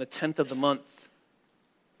 saying, on the 10th of the month,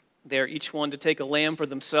 they are each one to take a lamb for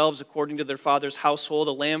themselves according to their father's household,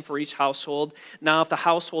 a lamb for each household. Now, if the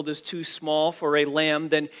household is too small for a lamb,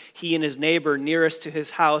 then he and his neighbor nearest to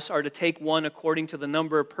his house are to take one according to the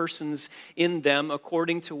number of persons in them,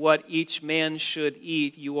 according to what each man should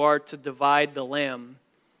eat. You are to divide the lamb.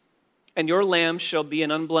 And your lamb shall be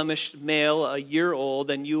an unblemished male, a year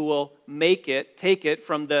old, and you will take it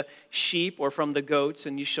from the sheep or from the goats,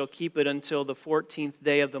 and you shall keep it until the 14th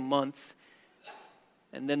day of the month.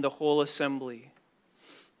 And then the whole assembly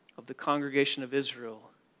of the congregation of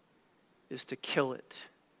Israel is to kill it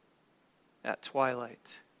at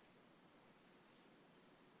twilight.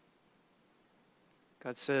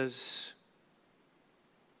 God says,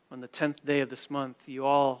 on the 10th day of this month, you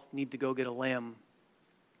all need to go get a lamb.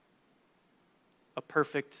 A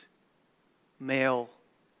perfect, male,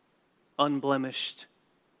 unblemished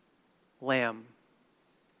lamb,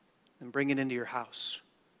 and bring it into your house.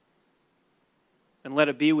 And let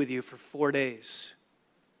it be with you for 4 days.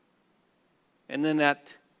 And then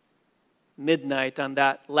at midnight on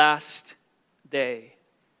that last day,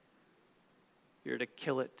 you're to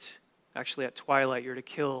kill it. Actually, at twilight, you're to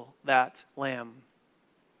kill that lamb.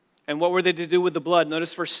 And what were they to do with the blood?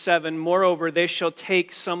 Notice verse 7. Moreover, they shall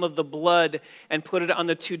take some of the blood and put it on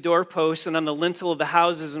the 2 doorposts and on the lintel of the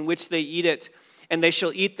houses in which they eat it. And they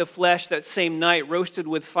shall eat the flesh that same night, roasted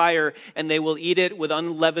with fire, and they will eat it with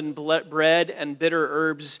unleavened bread and bitter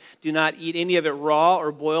herbs. Do not eat any of it raw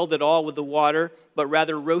or boiled at all with the water, but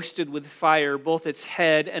rather roasted with fire, both its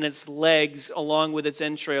head and its legs, along with its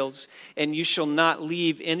entrails. And you shall not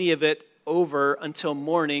leave any of it over until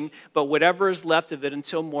morning, but whatever is left of it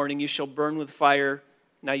until morning you shall burn with fire.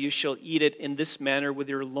 Now you shall eat it in this manner, with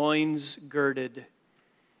your loins girded,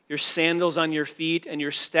 your sandals on your feet, and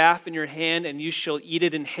your staff in your hand, and you shall eat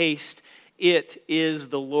it in haste. It is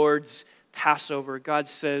the Lord's Passover. God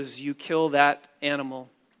says you kill that animal,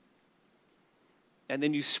 and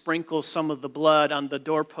then you sprinkle some of the blood on the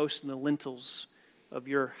doorposts and the lintels of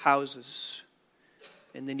your houses,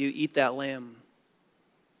 and then you eat that lamb.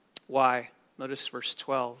 Why? Notice verse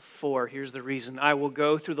 12. For, here's the reason. I will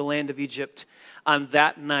go through the land of Egypt on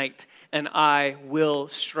that night, and I will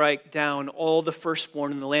strike down all the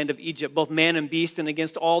firstborn in the land of Egypt, both man and beast, and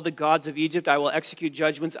against all the gods of Egypt I will execute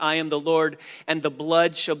judgments. I am the Lord, and the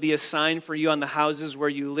blood shall be a sign for you on the houses where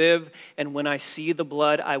you live. And when I see the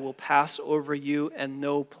blood, I will pass over you, and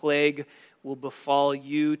no plague will befall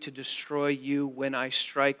you to destroy you when I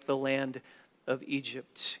strike the land of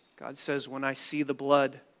Egypt. God says, when I see the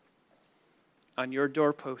blood on your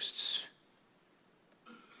doorposts,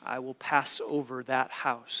 I will pass over that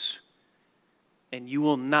house, and you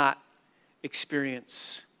will not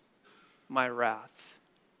experience my wrath.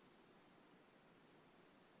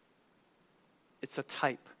 It's a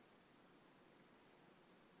type.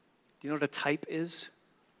 Do you know what a type is?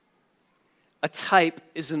 A type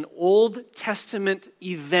is an Old Testament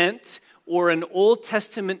event or an Old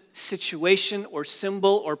Testament situation or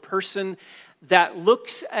symbol or person that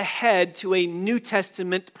looks ahead to a New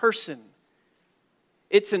Testament person.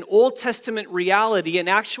 It's an Old Testament reality, an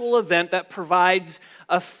actual event that provides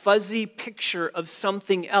a fuzzy picture of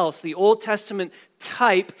something else. The Old Testament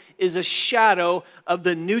type is a shadow of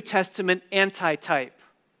the New Testament antitype.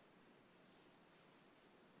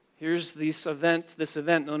 Here's this event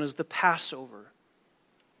known as the Passover.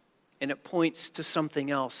 And it points to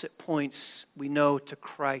something else. It points, we know, to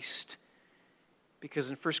Christ.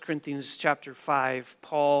 Because in 1 Corinthians chapter 5,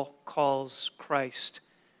 Paul calls Christ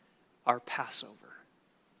our Passover.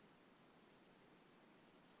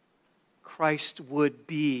 Christ would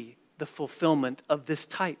be the fulfillment of this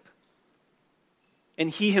type.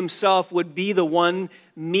 And he himself would be the one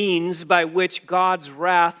means by which God's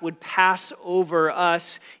wrath would pass over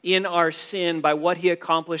us in our sin by what he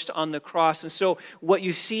accomplished on the cross. And so what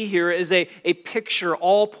you see here is a picture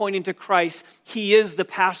all pointing to Christ. He is the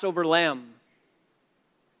Passover lamb.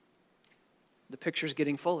 The picture's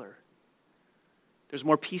getting fuller. There's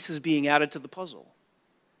more pieces being added to the puzzle.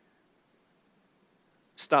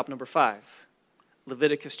 Stop number 5.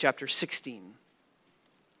 Leviticus chapter 16.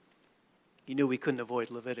 You knew we couldn't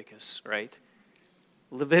avoid Leviticus, right?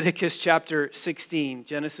 Leviticus chapter 16,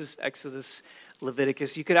 Genesis, Exodus,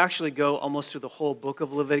 Leviticus. You could actually go almost through the whole book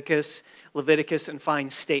of Leviticus, and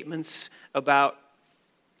find statements about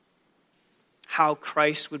how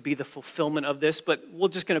Christ would be the fulfillment of this. But we're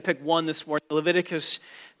just going to pick one this morning. Leviticus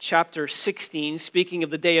chapter 16, speaking of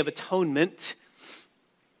the Day of Atonement,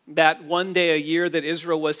 that one day a year that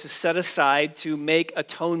Israel was to set aside to make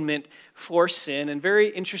atonement for sin. And very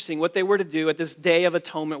interesting, what they were to do at this Day of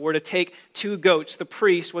Atonement were to take two goats. The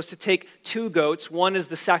priest was to take two goats. One is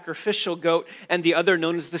the sacrificial goat, and the other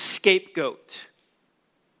known as the scapegoat.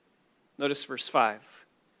 Notice verse 5.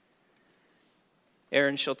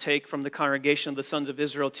 Aaron shall take from the congregation of the sons of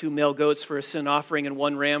Israel 2 male goats for a sin offering and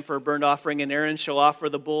 1 ram for a burnt offering. And Aaron shall offer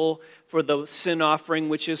the bull for the sin offering,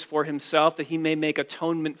 which is for himself, that he may make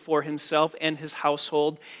atonement for himself and his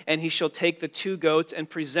household. And he shall take the 2 goats and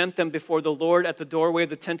present them before the Lord at the doorway of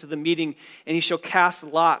the tent of the meeting. And he shall cast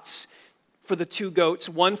lots for the 2 goats,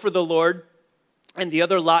 one for the Lord and the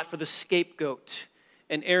other lot for the scapegoat.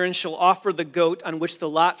 And Aaron shall offer the goat on which the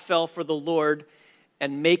lot fell for the Lord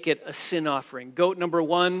and make it a sin offering. Goat number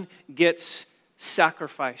 1 gets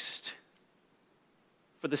sacrificed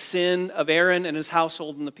for the sin of Aaron and his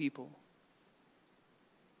household and the people.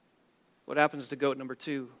 What happens to goat number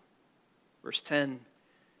 2? Verse 10.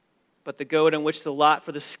 But the goat on which the lot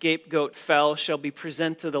for the scapegoat fell shall be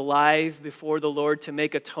presented alive before the Lord to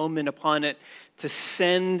make atonement upon it, to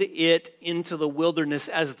send it into the wilderness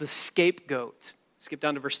as the scapegoat. Skip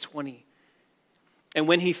down to verse 20. And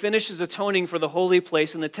when he finishes atoning for the holy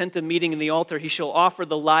place and the tent of meeting and the altar, he shall offer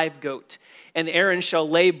the live goat. And Aaron shall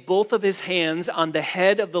lay both of his hands on the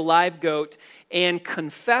head of the live goat and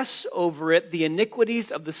confess over it the iniquities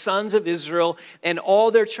of the sons of Israel and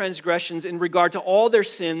all their transgressions in regard to all their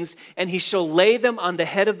sins. And he shall lay them on the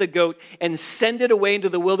head of the goat and send it away into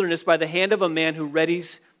the wilderness by the hand of a man who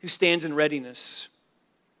stands in readiness.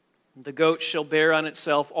 The goat shall bear on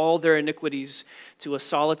itself all their iniquities to a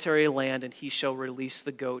solitary land, and he shall release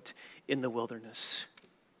the goat in the wilderness.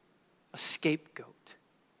 A scapegoat.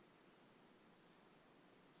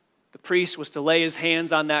 The priest was to lay his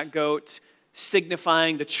hands on that goat,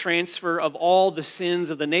 signifying the transfer of all the sins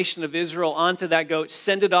of the nation of Israel onto that goat,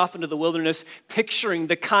 send it off into the wilderness, picturing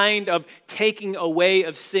the kind of taking away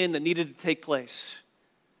of sin that needed to take place.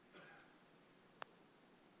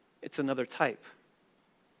 It's another type.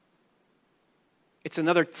 It's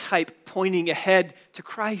another type pointing ahead to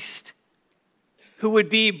Christ, who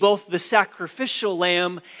would be both the sacrificial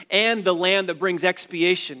lamb and the lamb that brings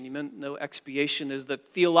expiation. You know, expiation is the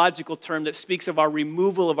theological term that speaks of our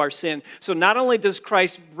removal of our sin. So not only does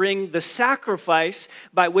Christ bring the sacrifice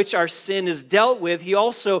by which our sin is dealt with, he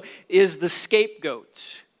also is the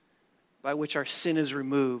scapegoat by which our sin is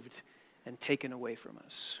removed and taken away from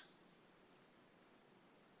us.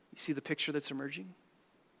 You see the picture that's emerging?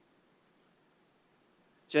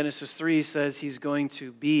 Genesis 3 says he's going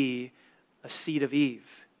to be a seed of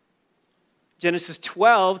Eve. Genesis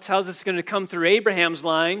 12 tells us it's going to come through Abraham's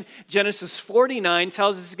line. Genesis 49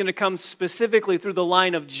 tells us it's going to come specifically through the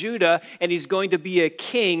line of Judah, and he's going to be a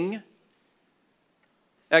king.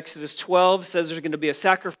 Exodus 12 says there's going to be a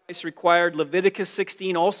sacrifice required. Leviticus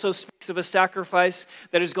 16 also speaks of a sacrifice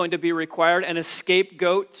that is going to be required and a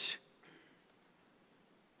scapegoat.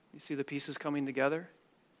 You see the pieces coming together?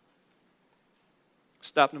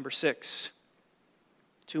 Stop number 6.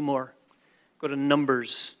 2 more. Go to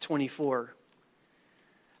Numbers 24.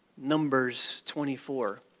 Numbers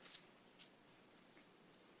 24.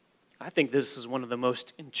 I think this is one of the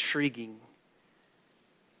most intriguing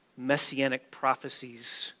messianic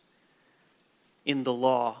prophecies in the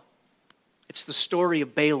law. It's the story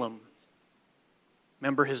of Balaam.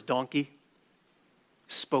 Remember his donkey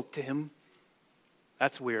spoke to him?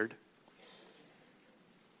 That's weird.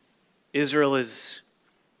 Israel is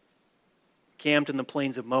camped in the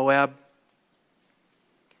plains of Moab.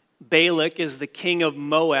 Balak is the king of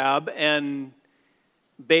Moab, and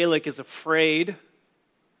Balak is afraid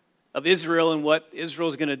of Israel and what Israel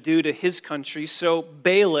is going to do to his country. So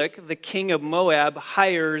Balak, the king of Moab,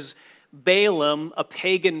 hires Balaam, a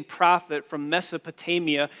pagan prophet from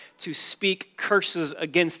Mesopotamia, to speak curses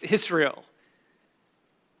against Israel.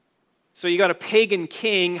 So you got a pagan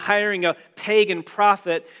king hiring a pagan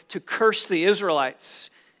prophet to curse the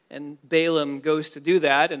Israelites. And Balaam goes to do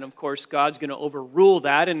that, and of course God's going to overrule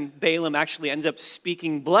that, and Balaam actually ends up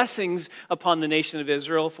speaking blessings upon the nation of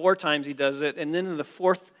Israel. 4 times he does it, and then in the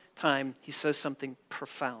 4th time he says something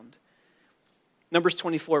profound. Numbers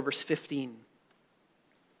 24, verse 15.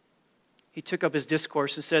 He took up his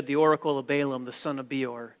discourse and said, "The oracle of Balaam, the son of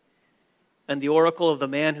Beor, and the oracle of the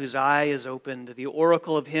man whose eye is opened, the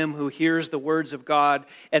oracle of him who hears the words of God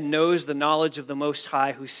and knows the knowledge of the Most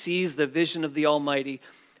High, who sees the vision of the Almighty,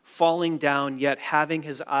 falling down, yet having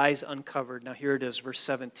his eyes uncovered. Now here it is, verse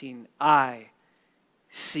 17. I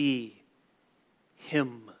see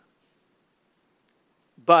him,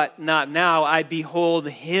 but not now. I behold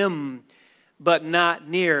him, but not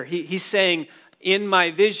near. He's saying, in my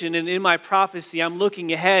vision and in my prophecy, I'm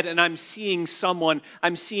looking ahead and I'm seeing someone.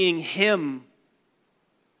 I'm seeing him.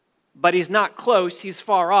 But he's not close, he's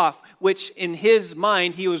far off, which in his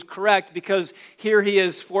mind he was correct, because here he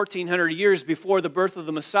is 1,400 years before the birth of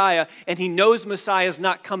the Messiah, and he knows Messiah is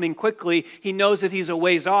not coming quickly. He knows that he's a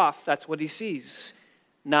ways off. That's what he sees.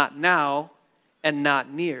 Not now and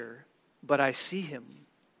not near, but I see him.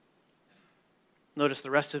 Notice the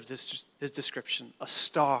rest of his description. A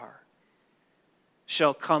star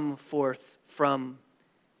shall come forth from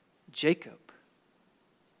Jacob.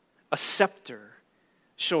 A scepter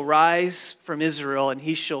shall rise from Israel, and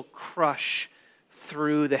he shall crush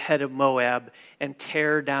through the head of Moab and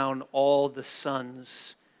tear down all the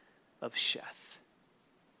sons of Sheth.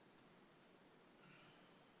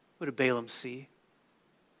 What did Balaam see?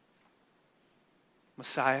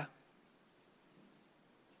 Messiah.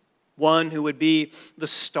 One who would be the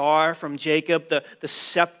star from Jacob, the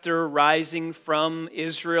scepter rising from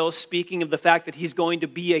Israel, speaking of the fact that he's going to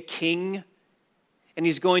be a king, and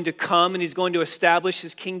he's going to come and he's going to establish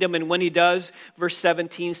his kingdom. And when he does, verse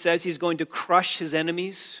 17 says he's going to crush his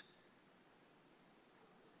enemies.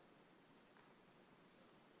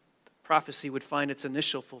 The prophecy would find its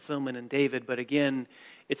initial fulfillment in David, but again,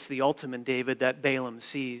 it's the ultimate David that Balaam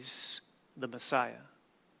sees, the Messiah.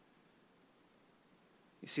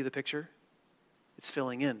 You see the picture? It's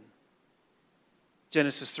filling in.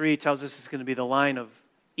 Genesis 3 tells us it's going to be the line of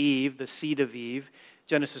Eve, the seed of Eve.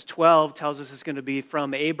 Genesis 12 tells us it's going to be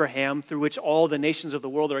from Abraham, through which all the nations of the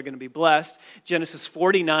world are going to be blessed. Genesis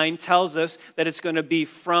 49 tells us that it's going to be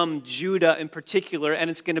from Judah in particular, and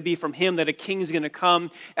it's going to be from him that a king is going to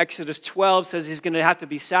come. Exodus 12 says he's going to have to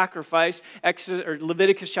be sacrificed.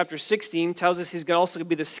 Leviticus chapter 16 tells us he's also going to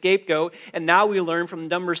be the scapegoat. And now we learn from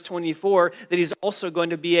Numbers 24 that he's also going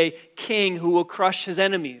to be a king who will crush his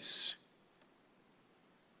enemies.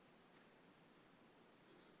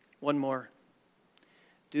 One more.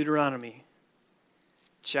 Deuteronomy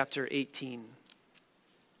chapter 18.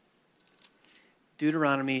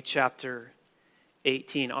 Deuteronomy chapter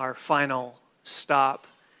 18, our final stop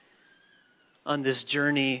on this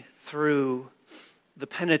journey through the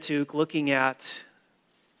Pentateuch, looking at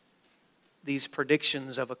these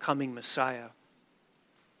predictions of a coming Messiah.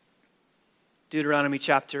 Deuteronomy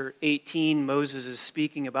chapter 18, Moses is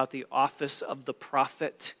speaking about the office of the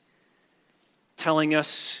prophet, telling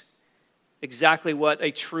us exactly what a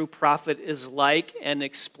true prophet is like and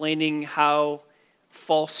explaining how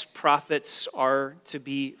false prophets are to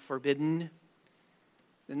be forbidden.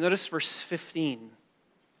 And notice verse 15.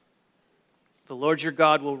 The Lord your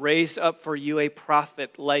God will raise up for you a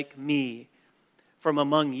prophet like me from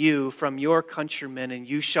among you, from your countrymen, and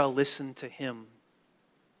you shall listen to him.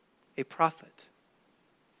 A prophet.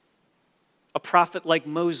 A prophet like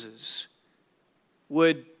Moses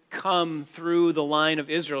would come through the line of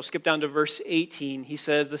Israel. Skip down to verse 18. He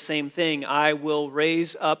says the same thing. I will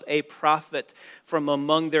raise up a prophet from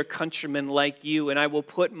among their countrymen like you, and I will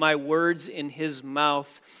put my words in his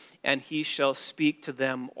mouth, and he shall speak to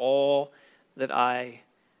them all that I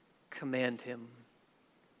command him.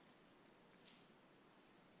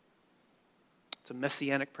 It's a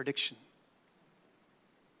messianic prediction.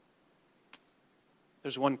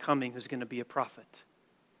 There's one coming who's going to be a prophet.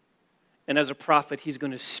 And as a prophet, he's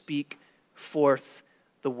going to speak forth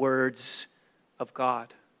the words of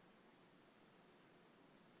God.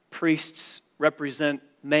 Priests represent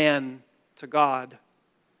man to God.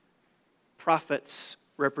 Prophets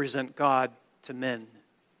represent God to men.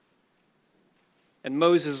 And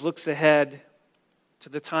Moses looks ahead to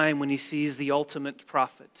the time when he sees the ultimate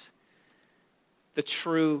prophet, the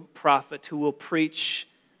true prophet who will preach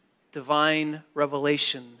divine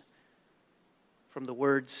revelation from the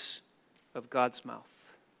words of God's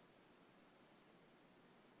mouth.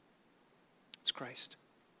 It's Christ.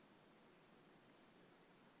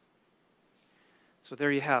 So there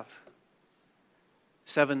you have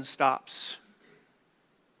 7 stops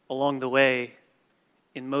along the way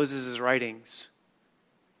in Moses' writings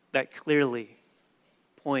that clearly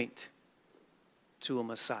point to a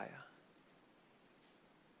Messiah.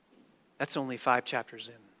 That's only 5 chapters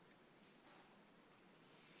in.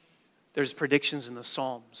 There's predictions in the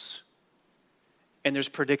Psalms, and there's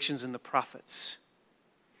predictions in the prophets.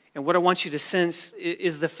 And what I want you to sense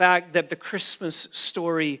is the fact that the Christmas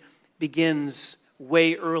story begins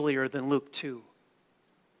way earlier than Luke 2.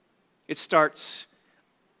 It starts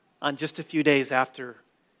on just a few days after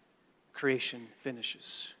creation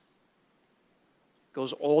finishes. It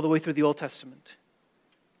goes all the way through the Old Testament.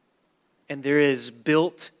 And there is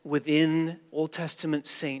built within Old Testament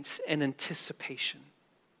saints an anticipation.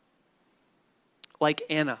 Like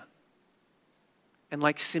Anna and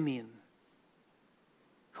like Simeon,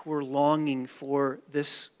 who were longing for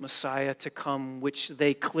this Messiah to come, which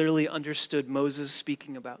they clearly understood Moses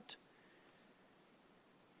speaking about.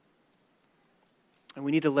 And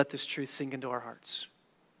we need to let this truth sink into our hearts.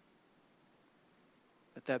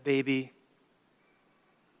 That baby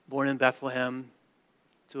born in Bethlehem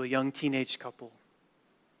to a young teenage couple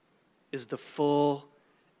is the full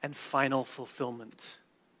and final fulfillment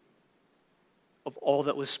of all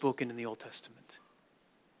that was spoken in the Old Testament.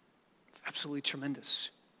 It's absolutely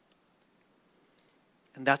tremendous.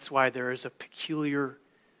 And that's why there is a peculiar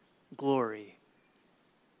glory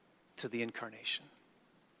to the incarnation.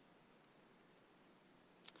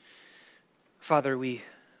 Father, we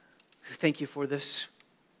thank you for this.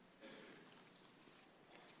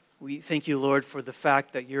 We thank you, Lord, for the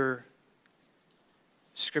fact that your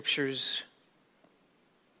scriptures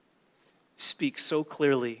speak so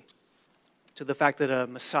clearly to the fact that a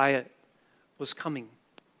Messiah was coming.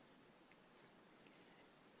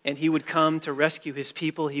 And he would come to rescue his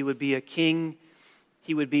people. He would be a king.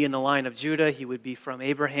 He would be in the line of Judah. He would be from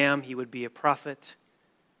Abraham. He would be a prophet.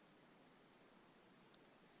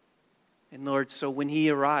 And Lord, so when he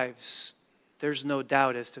arrives, there's no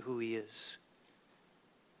doubt as to who he is.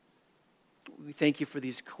 We thank you for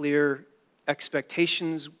these clear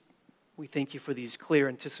expectations. We thank you for these clear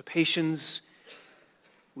anticipations.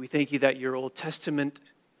 We thank you that your Old Testament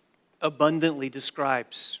abundantly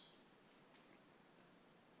describes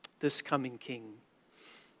this coming King.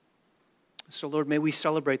 So, Lord, may we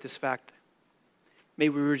celebrate this fact. May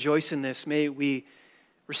we rejoice in this. May we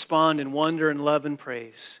respond in wonder and love and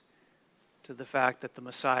praise to the fact that the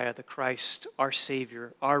Messiah, the Christ, our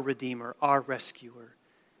Savior, our Redeemer, our Rescuer,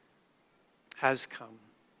 has come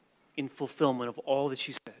in fulfillment of all that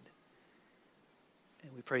you said.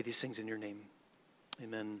 And we pray these things in your name.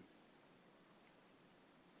 Amen.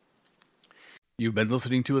 You've been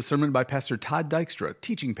listening to a sermon by Pastor Todd Dykstra,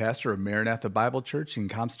 teaching pastor of Maranatha Bible Church in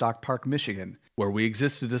Comstock Park, Michigan, where we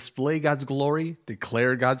exist to display God's glory,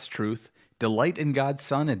 declare God's truth, delight in God's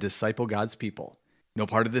Son, and disciple God's people. No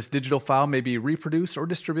part of this digital file may be reproduced or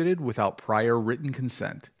distributed without prior written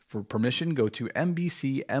consent. For permission, go to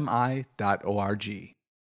mbcmi.org.